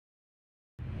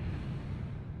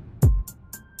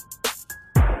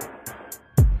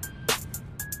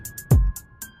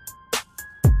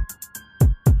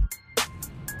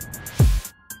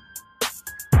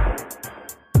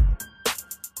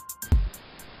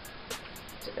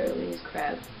early as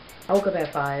crap. I woke up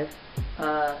at 5,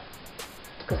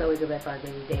 because I wake up at 5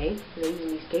 every day. I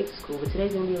usually skate to school, but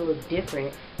today's gonna be a little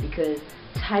different because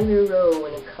Tyler Rowe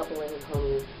and a couple of his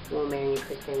homies will marry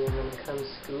Kristen and then come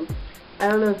scoop. I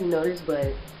don't know if you noticed,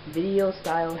 but video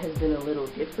style has been a little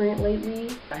different lately.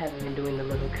 I haven't been doing the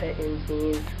little cut-in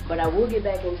scenes, but I will get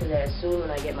back into that soon when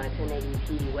I get my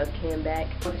 1080p webcam back.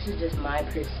 But this is just my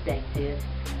perspective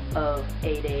of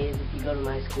A-days if you go to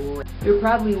my school. You're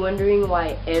probably wondering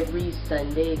why every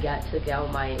Sunday got took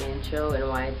out my intro and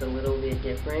why it's a little bit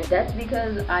different. That's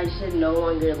because I should no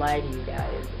longer lie to you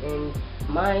guys, and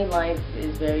my life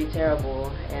is very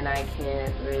terrible and I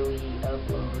can't really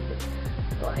upload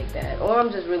like that, or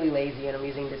I'm just really lazy and I'm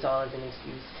using this all as an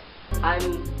excuse.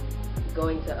 I'm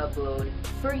going to upload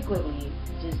frequently,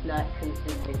 just not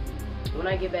consistently. When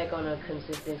I get back on a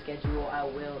consistent schedule, I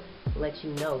will let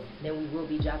you know. Then we will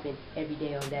be dropping every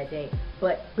day on that day.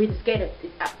 But Breathe the Skater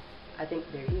is out. I think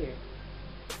they're here.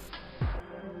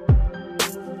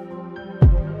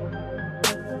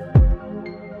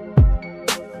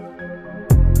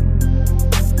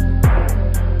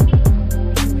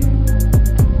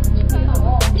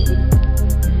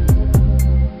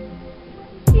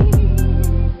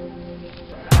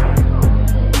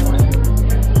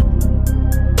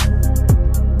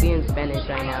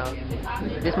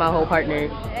 This is my whole partner.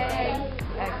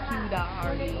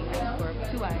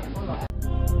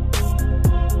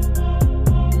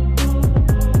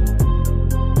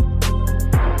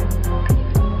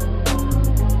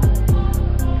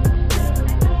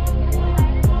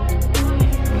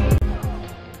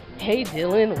 Hey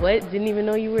Dylan, what? Didn't even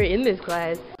know you were in this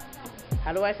class.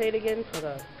 How do I say it again? Hold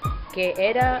on. Que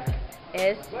era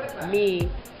es mi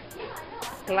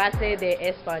clase de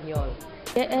español.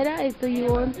 Era esto you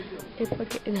on? It's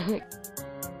fucking like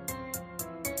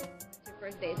your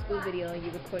first day of school video and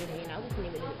you recorded it and I wasn't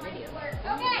even in the video.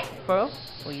 Okay. For real?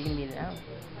 Well, you can be it now.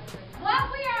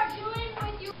 What we are doing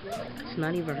with you? It's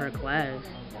not even her class.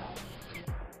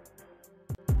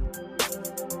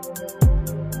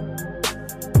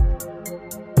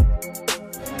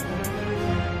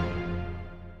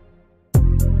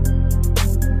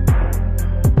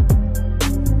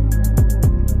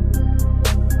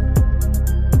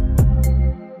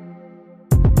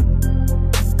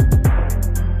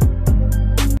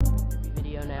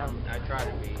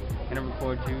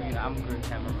 You, I'm a good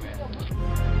cameraman.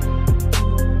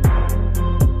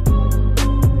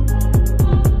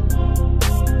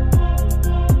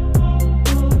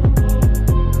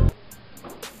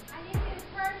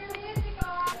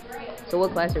 So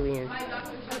what class are we in?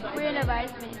 We're in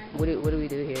advisement. What do we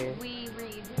do here? We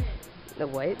read. The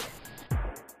what?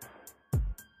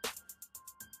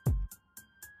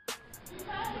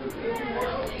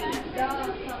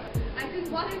 I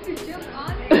just wanted to jump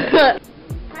on it.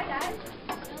 Hi guys.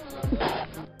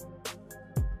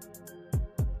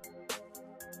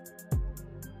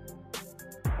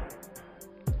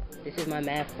 This is my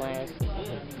math class.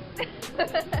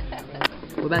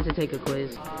 We're about to take a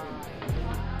quiz.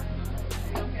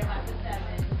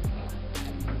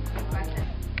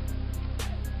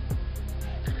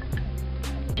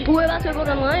 We're about to go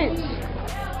to lunch.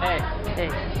 Hey.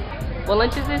 What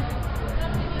lunch is this?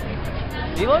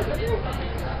 Zero?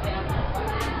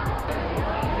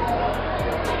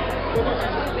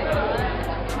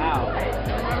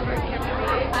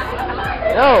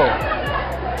 No.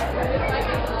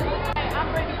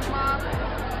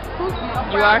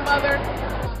 You are?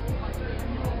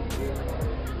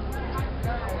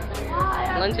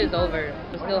 Lunch is over.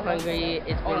 I'm still hungry.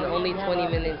 It's been only 20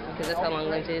 minutes because that's how long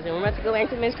lunch is. And we're about to go back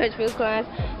to Miss Crutchfield's class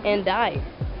and die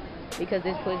because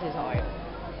this quiz is hard.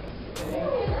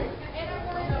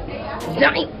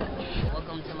 Die!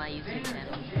 Welcome to my YouTube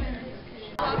channel.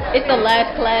 It's the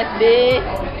last class, bitch.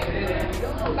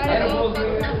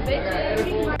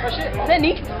 Is that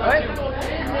Nick? Alright.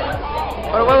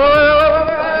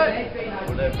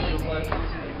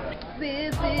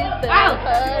 This is the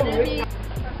honey.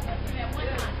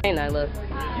 Hey Nyla.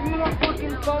 Give me my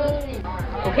fucking phone.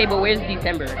 Okay, but where's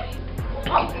December?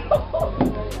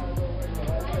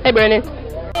 Hey Brandon.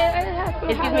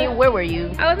 Excuse me, where were you?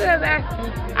 I was in the back.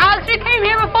 I actually came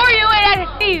here before you and I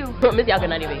didn't see you. Miss Yaka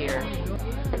not even here.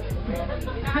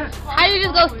 How you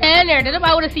just go stand there? Did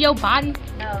nobody want to see your body?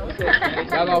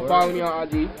 Y'all gonna follow me on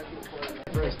IG.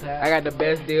 I got the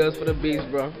best deals for the beast,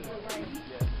 bro.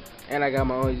 And I got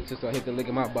my own just to hit the lick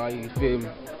of my body, you feel me?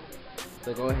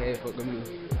 So go ahead, fuck with me.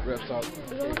 Real talk.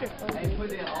 Hey,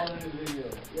 put it all in the video.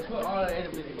 Put all in the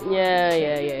video.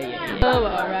 Yeah. Oh,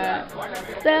 alright.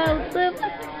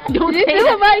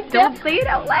 Don't say it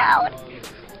out loud.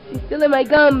 You're still in my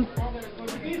gum.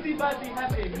 Easy, but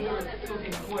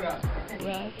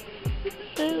Right.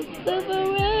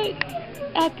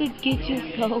 I could get you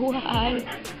so high.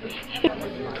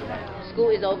 School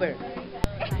is over.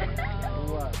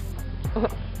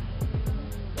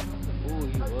 Ooh,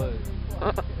 he was.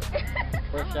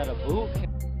 Fresh out of boot camp.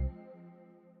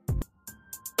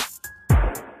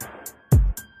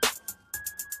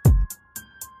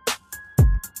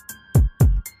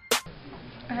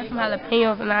 I have some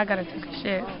jalapenos and I gotta take a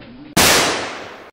shit.